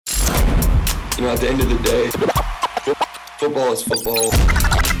At the end of the day, football is football.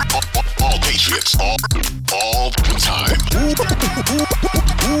 All Patriots, all the time.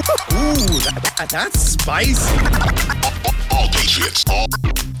 Ooh, that's spicy. All Patriots, all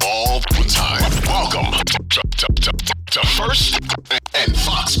the time. Welcome to First and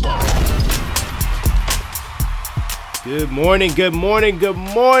Foxborough. Good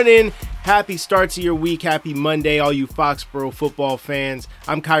morning. Happy start to your week. Happy Monday, all you Foxborough football fans.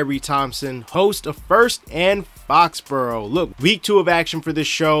 I'm Kyrie Thompson, host of First and Foxborough. Look, week 2 of action for this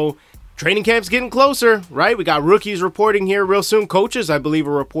show. Training camp's getting closer, right? We got rookies reporting here real soon. Coaches, I believe,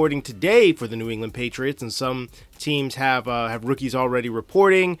 are reporting today for the New England Patriots, and some teams have rookies already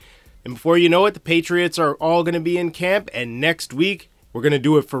reporting. And before you know it, the Patriots are all going to be in camp, and next week, we're going to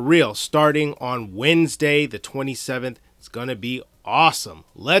do it for real, starting on Wednesday, the 27th. It's going to be awesome.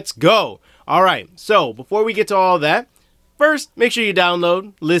 Let's go. All right, so before we get to all that, first, make sure you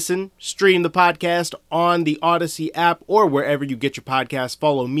download, listen, stream the podcast on the Odyssey app or wherever you get your podcasts.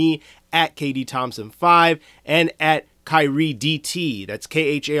 Follow me at KD Thompson5 and at KyrieDT. That's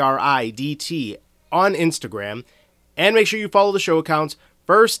KHARIDT on Instagram. And make sure you follow the show accounts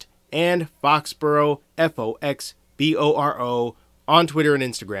First and Foxborough, FOXBORO, on Twitter and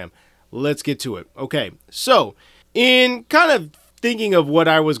Instagram. Let's get to it. Okay, so in kind of thinking of what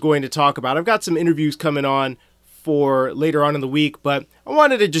I was going to talk about, I've got some interviews coming on for later on in the week, but I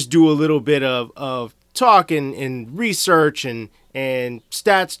wanted to just do a little bit of talk and research and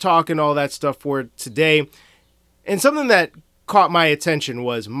stats talk and all that stuff for today. And something that caught my attention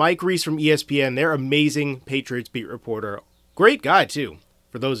was Mike Reese from ESPN, their amazing Patriots beat reporter. Great guy, too,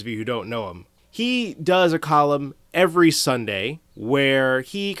 for those of you who don't know him. He does a column every Sunday where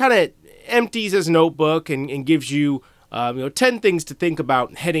he kind of empties his notebook and gives you 10 things to think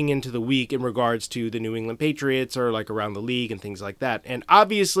about heading into the week in regards to the New England Patriots or like around the league and things like that. And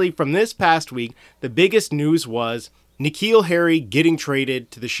obviously from this past week, the biggest news was N'Keal Harry getting traded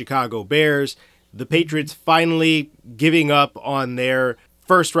to the Chicago Bears. The Patriots finally giving up on their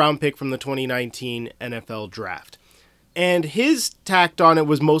first round pick from the 2019 NFL draft. And his tact on it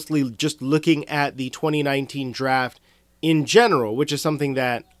was mostly just looking at the 2019 draft in general, which is something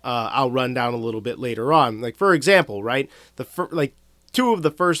that I'll run down a little bit later on. Like, for example, right, two of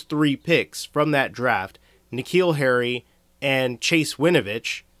the first 3 picks from that draft, N'Keal Harry and Chase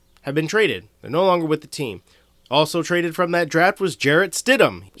Winovich, have been traded. They're no longer with the team. Also traded from that draft was Jarrett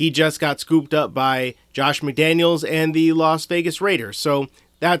Stidham. He just got scooped up by Josh McDaniels and the Las Vegas Raiders. So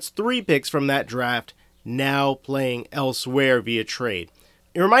that's 3 picks from that draft now playing elsewhere via trade.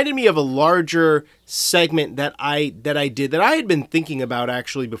 It reminded me of a larger segment that I had been thinking about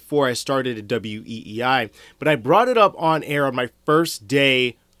actually before I started at WEEI, but I brought it up on air on my first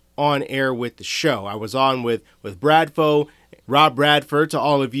day on air with the show. I was on with Bradfo, Rob Bradford, to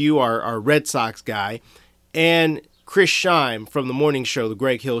all of you, our Red Sox guy, and Chris Scheim from the morning show, the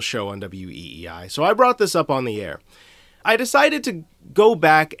Greg Hill Show on WEEI. So I brought this up on the air. I decided to go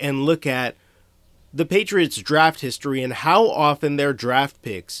back and look at the Patriots' draft history and how often their draft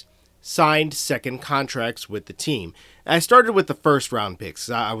picks signed second contracts with the team. I started with the first round picks.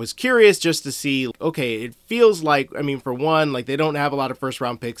 I was curious just to see, okay, it feels like, for one, like they don't have a lot of first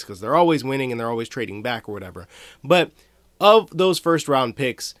round picks because they're always winning and they're always trading back or whatever. But of those first round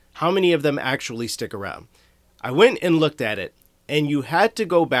picks, how many of them actually stick around? I went and looked at it, and you had to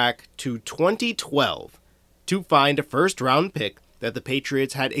go back to 2012 to find a first round pick that the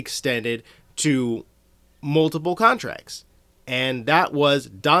Patriots had extended to multiple contracts. And that was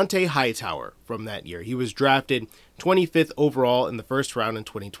Dante Hightower from that year. He was drafted 25th overall in the first round in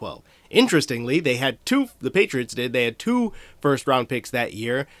 2012. Interestingly, the Patriots had 2 first round picks that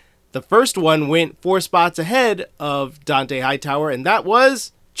year. The first one went 4 spots ahead of Dante Hightower, and that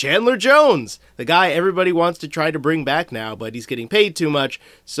was Chandler Jones, the guy everybody wants to try to bring back now, but he's getting paid too much,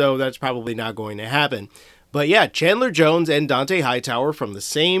 so that's probably not going to happen. But yeah, Chandler Jones and Dante Hightower from the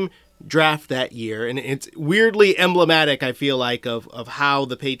same draft that year, and it's weirdly emblematic, I feel like, of how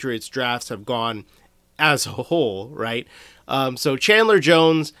the Patriots drafts have gone as a whole, right? So Chandler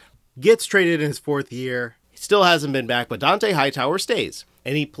Jones gets traded in his 4th year. He still hasn't been back, but Dante Hightower stays,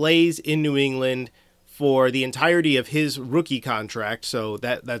 and he plays in New England for the entirety of his rookie contract. So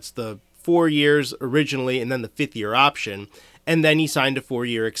that's the 4 years originally, and then the 5th year option, and then he signed a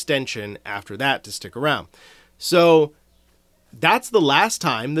 4-year extension after that to stick around. So that's the last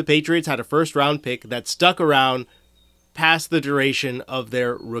time the Patriots had a first round pick that stuck around past the duration of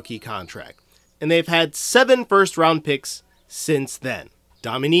their rookie contract. And they've had 7 first round picks since then.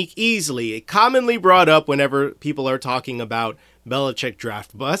 Dominique Easley, commonly brought up whenever people are talking about Belichick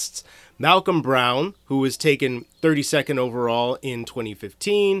draft busts. Malcolm Brown, who was taken 32nd overall in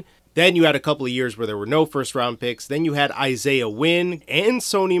 2015. Then you had a couple of years where there were no first-round picks. Then you had Isaiah Wynn and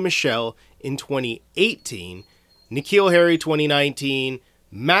Sony Michel in 2018. N'Keal Harry 2019.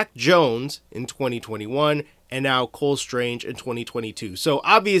 Mac Jones in 2021. And now Cole Strange in 2022. So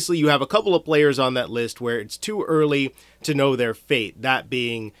obviously you have a couple of players on that list where it's too early to know their fate, that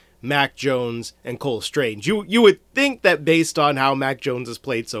being Mac Jones and Cole Strange. You would think that based on how Mac Jones has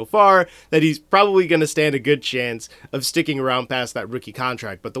played so far, that he's probably going to stand a good chance of sticking around past that rookie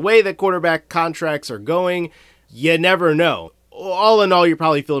contract. But the way that quarterback contracts are going, you never know. All in all, you're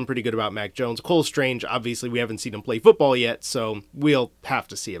probably feeling pretty good about Mac Jones. Cole Strange, obviously we haven't seen him play football yet, so we'll have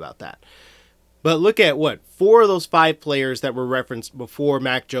to see about that. But look at 4 of those 5 players that were referenced before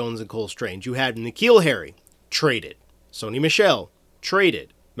Mac Jones and Cole Strange. You had N'Keal Harry, traded. Sony Michel,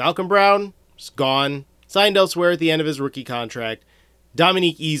 traded. Malcolm Brown, is gone. Signed elsewhere at the end of his rookie contract.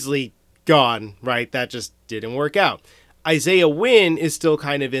 Dominique Easley, gone, right? That just didn't work out. Isaiah Wynn is still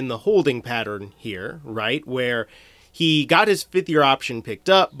kind of in the holding pattern here, right? Where he got his 5th-year option picked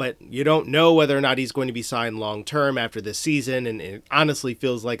up, but you don't know whether or not he's going to be signed long-term after this season, and it honestly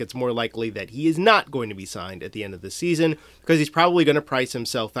feels like it's more likely that he is not going to be signed at the end of the season because he's probably going to price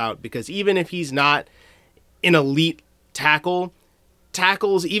himself out, because even if he's not an elite tackles,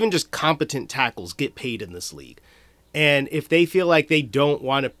 even just competent tackles, get paid in this league. And if they feel like they don't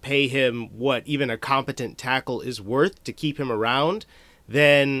want to pay him what even a competent tackle is worth to keep him around,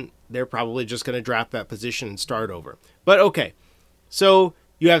 then they're probably just going to draft that position and start over. But okay, so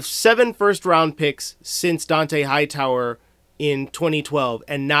you have 7 first-round picks since Dante Hightower in 2012,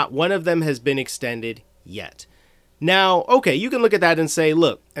 and not one of them has been extended yet. Now, okay, you can look at that and say,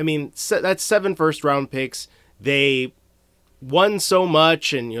 look, I mean, that's 7 first-round picks. They won so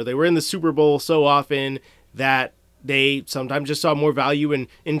much, and they were in the Super Bowl so often that they sometimes just saw more value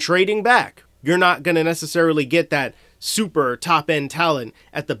in trading back. You're not going to necessarily get that super top-end talent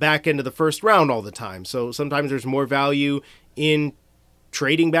at the back end of the first round all the time. So sometimes there's more value in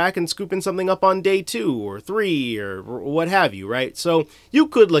trading back and scooping something up on day 2 or 3 or what have you, right? So you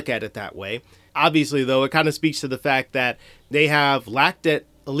could look at it that way. Obviously, though, it kind of speaks to the fact that they have lacked at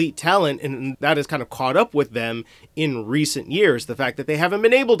elite talent, and that has kind of caught up with them in recent years. The fact that they haven't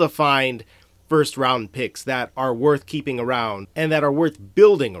been able to find first-round picks that are worth keeping around and that are worth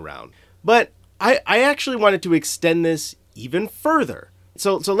building around. But I actually wanted to extend this even further.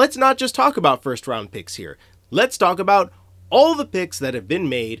 So let's not just talk about first-round picks here. Let's talk about all the picks that have been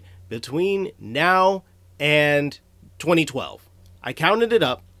made between now and 2012. I counted it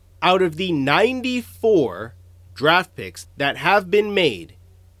up. Out of the 94 draft picks that have been made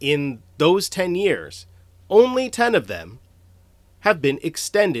in those 10 years, only 10 of them have been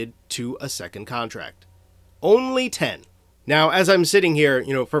extended to a second contract. Only 10. Now, as I'm sitting here,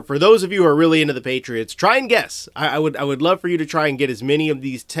 for those of you who are really into the Patriots, try and guess. I would love for you to try and get as many of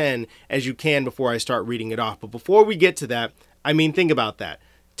these 10 as you can before I start reading it off. But before we get to that, I mean, think about that.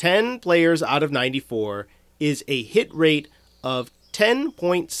 10 players out of 94 is a hit rate of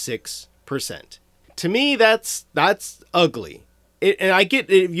 10.6%. To me, that's ugly. And I get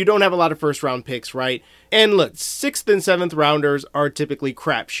if you don't have a lot of first-round picks, right? And look, 6th and 7th rounders are typically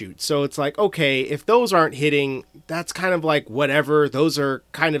crapshoots. So it's like, okay, if those aren't hitting, that's kind of like whatever. Those are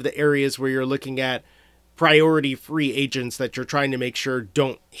kind of the areas where you're looking at priority free agents that you're trying to make sure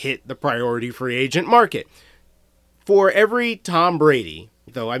don't hit the priority free agent market. For every Tom Brady,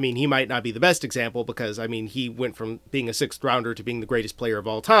 though, I mean, he might not be the best example because, I mean, he went from being a 6th rounder to being the greatest player of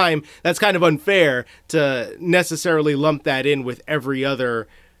all time. That's kind of unfair to necessarily lump that in with every other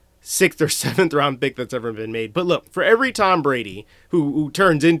 6th or 7th round pick that's ever been made. But look, for every Tom Brady who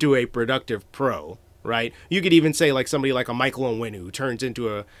turns into a productive pro, right? You could even say like somebody like a Michael Onwenu who turns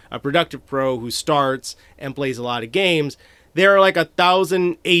into a productive pro who starts and plays a lot of games. There are like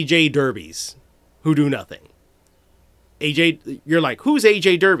 1,000 AJ Derbies who do nothing. AJ, you're like, who's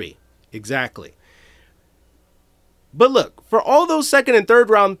AJ Derby? Exactly. But look, for all those 2nd and 3rd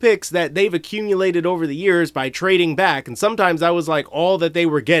round picks that they've accumulated over the years by trading back, and sometimes that was like all that they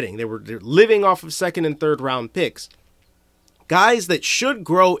were getting. They're living off of 2nd and 3rd round picks. Guys that should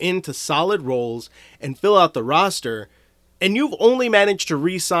grow into solid roles and fill out the roster, and you've only managed to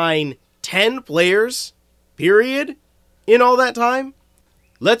re-sign 10 players, period, in all that time?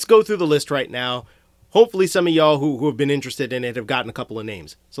 Let's go through the list right now. Hopefully some of y'all who have been interested in it have gotten a couple of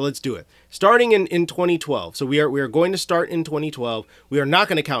names. So let's do it. Starting in 2012. So we are going to start in 2012. We are not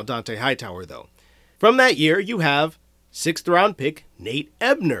going to count Dante Hightower, though. From that year, you have 6th round pick Nate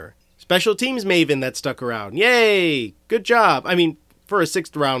Ebner. Special teams maven that stuck around. Yay! Good job. I mean, for a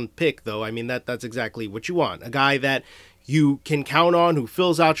 6th round pick, though, I mean, that's exactly what you want. A guy that you can count on, who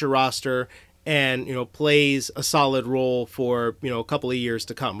fills out your roster and, plays a solid role for, a couple of years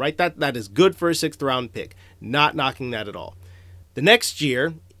to come, right? That is good for a 6th round pick. Not knocking that at all. The next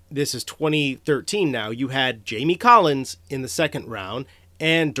year, this is 2013 now, you had Jamie Collins in the 2nd round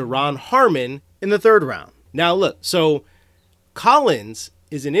and Duron Harmon in the 3rd round. Now look, so Collins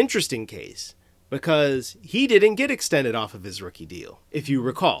is an interesting case because he didn't get extended off of his rookie deal, if you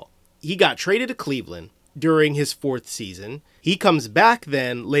recall. He got traded to Cleveland during his 4th season. He comes back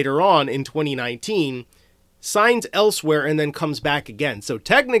then later on in 2019, signs elsewhere, and then comes back again. So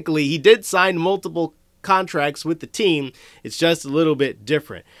technically, he did sign multiple contracts with the team. It's just a little bit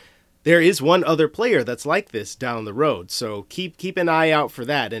different. There is one other player that's like this down the road. So keep an eye out for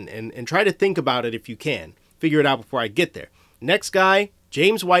that and try to think about it if you can. Figure it out before I get there. Next guy,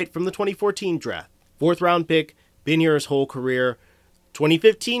 James White from the 2014 draft. 4th round pick, been here his whole career.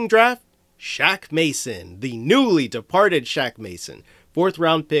 2015 draft, Shaq Mason, the newly departed Shaq Mason. 4th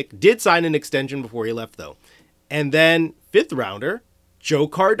round pick, did sign an extension before he left though. And then 5th rounder, Joe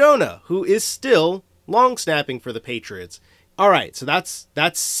Cardona, who is still long snapping for the Patriots. All right, so that's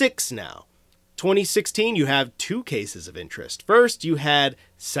 6 now. 2016, you have 2 cases of interest. First, you had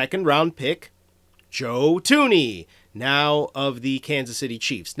 2nd round pick, Joe Thuney, now of the Kansas City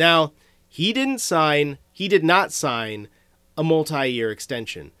Chiefs. Now, he did not sign a multi-year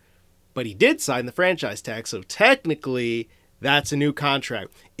extension, but he did sign the franchise tag, so technically that's a new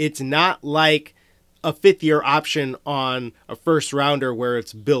contract. It's not like a 5th-year option on a 1st rounder where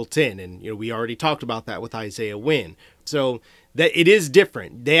it's built in, and we already talked about that with Isaiah Wynn. So that it is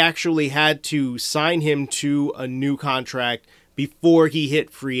different. They actually had to sign him to a new contract before he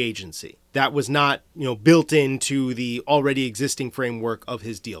hit free agency. That was not, built into the already existing framework of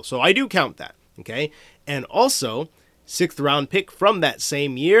his deal. So I do count that, okay? And also, 6th round pick from that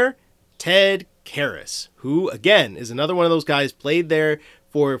same year, Ted Karras, who, again, is another one of those guys, played there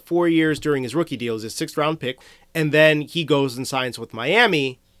for 4 years during his rookie deal, is his 6th round pick, and then he goes and signs with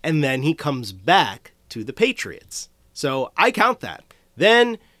Miami, and then he comes back to the Patriots. So I count that.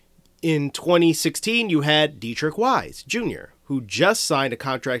 Then in 2016, you had Dietrich Wise Jr., who just signed a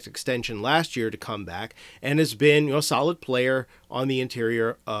contract extension last year to come back and has been a solid player on the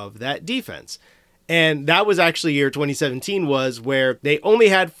interior of that defense. And that was actually year 2017 was where they only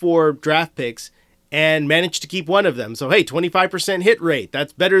had 4 draft picks and managed to keep one of them. So, hey, 25% hit rate.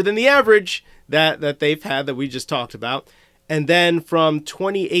 That's better than the average that they've had that we just talked about. And then from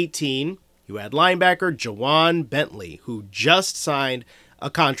 2018, you had linebacker Jawan Bentley, who just signed a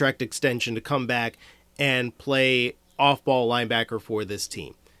contract extension to come back and play off-ball linebacker for this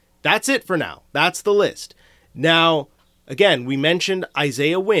team. That's it for now. That's the list. Now, again, we mentioned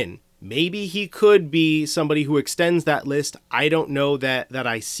Isaiah Wynn. Maybe he could be somebody who extends that list. I don't know that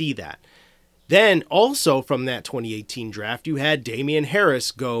I see that. Then also from that 2018 draft, you had Damian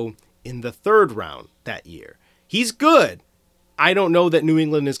Harris go in the 3rd round that year. He's good. I don't know that New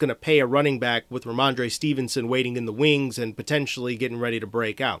England is going to pay a running back with Ramondre Stevenson waiting in the wings and potentially getting ready to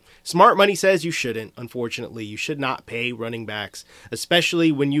break out. Smart money says you shouldn't, unfortunately. You should not pay running backs,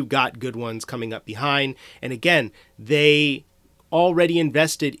 especially when you've got good ones coming up behind. And again, they already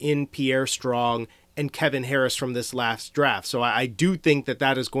invested in Pierre Strong and Kevin Harris from this last draft. So I do think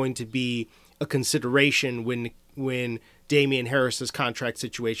that is going to be a consideration when Damian Harris's contract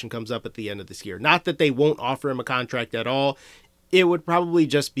situation comes up at the end of this year. Not that they won't offer him a contract at all. It would probably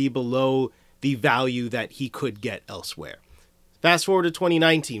just be below the value that he could get elsewhere. Fast forward to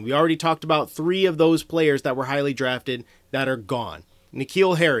 2019. We already talked about 3 of those players that were highly drafted that are gone.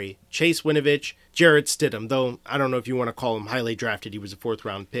 N'Keal Harry, Chase Winovich, Jarrett Stidham, though I don't know if you want to call him highly drafted. He was a 4th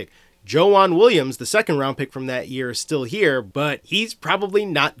round pick. Joanne Williams, the 2nd round pick from that year, is still here, but he's probably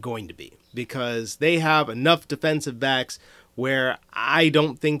not going to be because they have enough defensive backs where I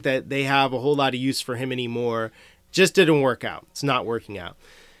don't think that they have a whole lot of use for him anymore. Just didn't work out. It's not working out.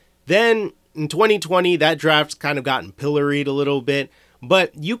 Then in 2020, that draft's kind of gotten pilloried a little bit,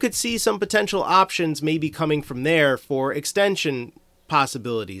 but you could see some potential options maybe coming from there for extension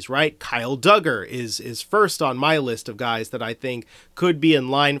possibilities, right? Kyle Duggar is first on my list of guys that I think could be in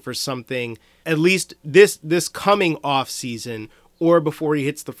line for something, at least this coming off season or before he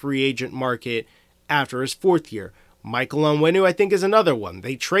hits the free agent market after his 4th year. Michael Onwenu, I think, is another one.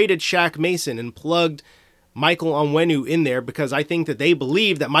 They traded Shaq Mason and plugged Michael Onwenu in there because I think that they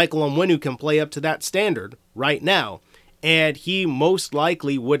believe that Michael Onwenu can play up to that standard right now. And he most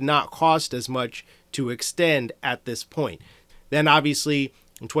likely would not cost as much to extend at this point. Then obviously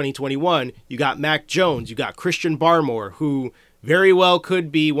in 2021, you got Mac Jones, you got Christian Barmore, who very well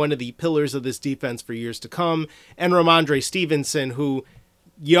could be one of the pillars of this defense for years to come, and Ramondre Stevenson, who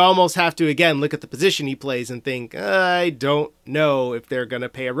you almost have to, again, look at the position he plays and think, I don't know if they're going to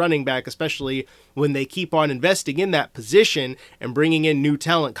pay a running back, especially when they keep on investing in that position and bringing in new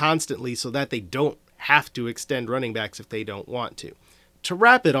talent constantly so that they don't have to extend running backs if they don't want to. To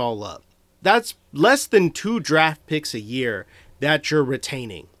wrap it all up, that's less than 2 draft picks a year that you're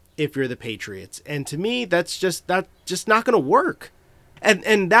retaining if you're the Patriots. And to me, that's just not going to work.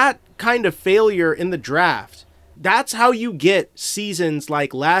 And that kind of failure in the draft, that's how you get seasons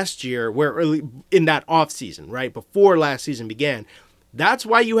like last year, where in that off season, right, before last season began. That's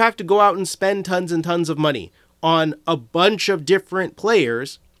why you have to go out and spend tons and tons of money on a bunch of different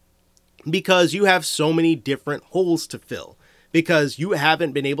players, because you have so many different holes to fill, because you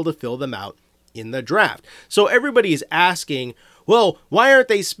haven't been able to fill them out in the draft. So everybody is asking, well, why aren't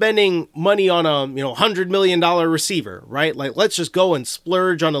they spending money on a $100 million receiver, right? Like, let's just go and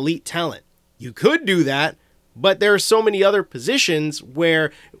splurge on elite talent. You could do that, but there are so many other positions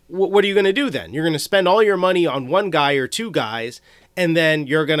where, what are you going to do then? You're going to spend all your money on one guy or 2 guys, and then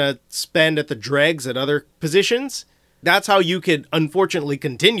you're going to spend at the dregs at other positions? That's how you could unfortunately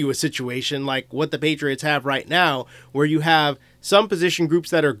continue a situation like what the Patriots have right now, where you have some position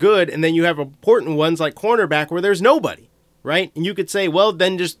groups that are good, and then you have important ones like cornerback where there's nobody, right? And you could say, well,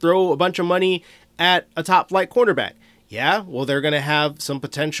 then just throw a bunch of money at a top flight cornerback. Yeah, well, they're going to have some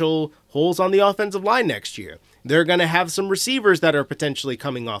potential holes on the offensive line next year. They're going to have some receivers that are potentially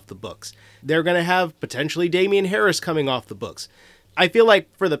coming off the books. They're going to have potentially Damian Harris coming off the books. I feel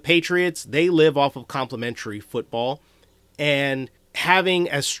like for the Patriots, they live off of complementary football, and having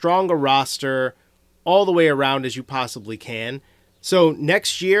as strong a roster all the way around as you possibly can. So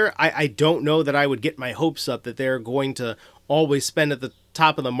next year, I don't know that I would get my hopes up that they're going to always spend at the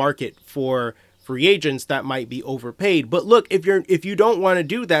top of the market for free agents that might be overpaid. But look, if you don't want to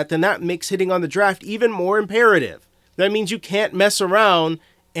do that, then that makes hitting on the draft even more imperative. That means you can't mess around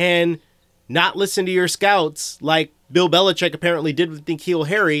and not listen to your scouts like Bill Belichick apparently did with N'Keal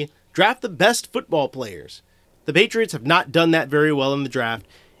Harry. Draft the best football players. The Patriots have not done that very well in the draft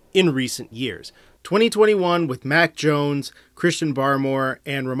in recent years. 2021 with Mac Jones, Christian Barmore,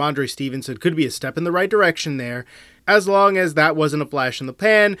 and Ramondre Stevenson could be a step in the right direction there, as long as that wasn't a flash in the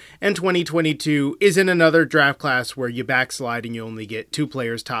pan, and 2022 isn't another draft class where you backslide and you only get 2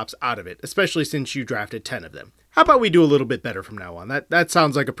 players tops out of it, especially since you drafted 10 of them. How about we do a little bit better from now on? That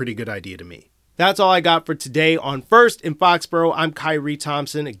sounds like a pretty good idea to me. That's all I got for today on First in Foxborough. I'm Kyrie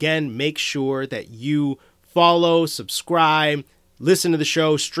Thompson. Again, make sure that you follow, subscribe, listen to the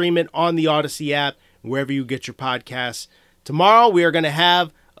show, stream it on the Odyssey app, wherever you get your podcasts. Tomorrow, we are going to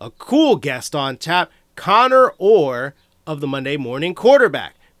have a cool guest on tap, Connor Orr of the Monday Morning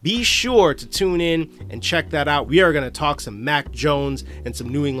Quarterback. Be sure to tune in and check that out. We are going to talk some Mac Jones and some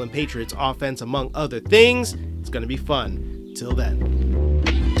New England Patriots offense, among other things. It's going to be fun. Till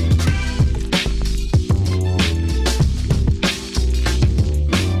then.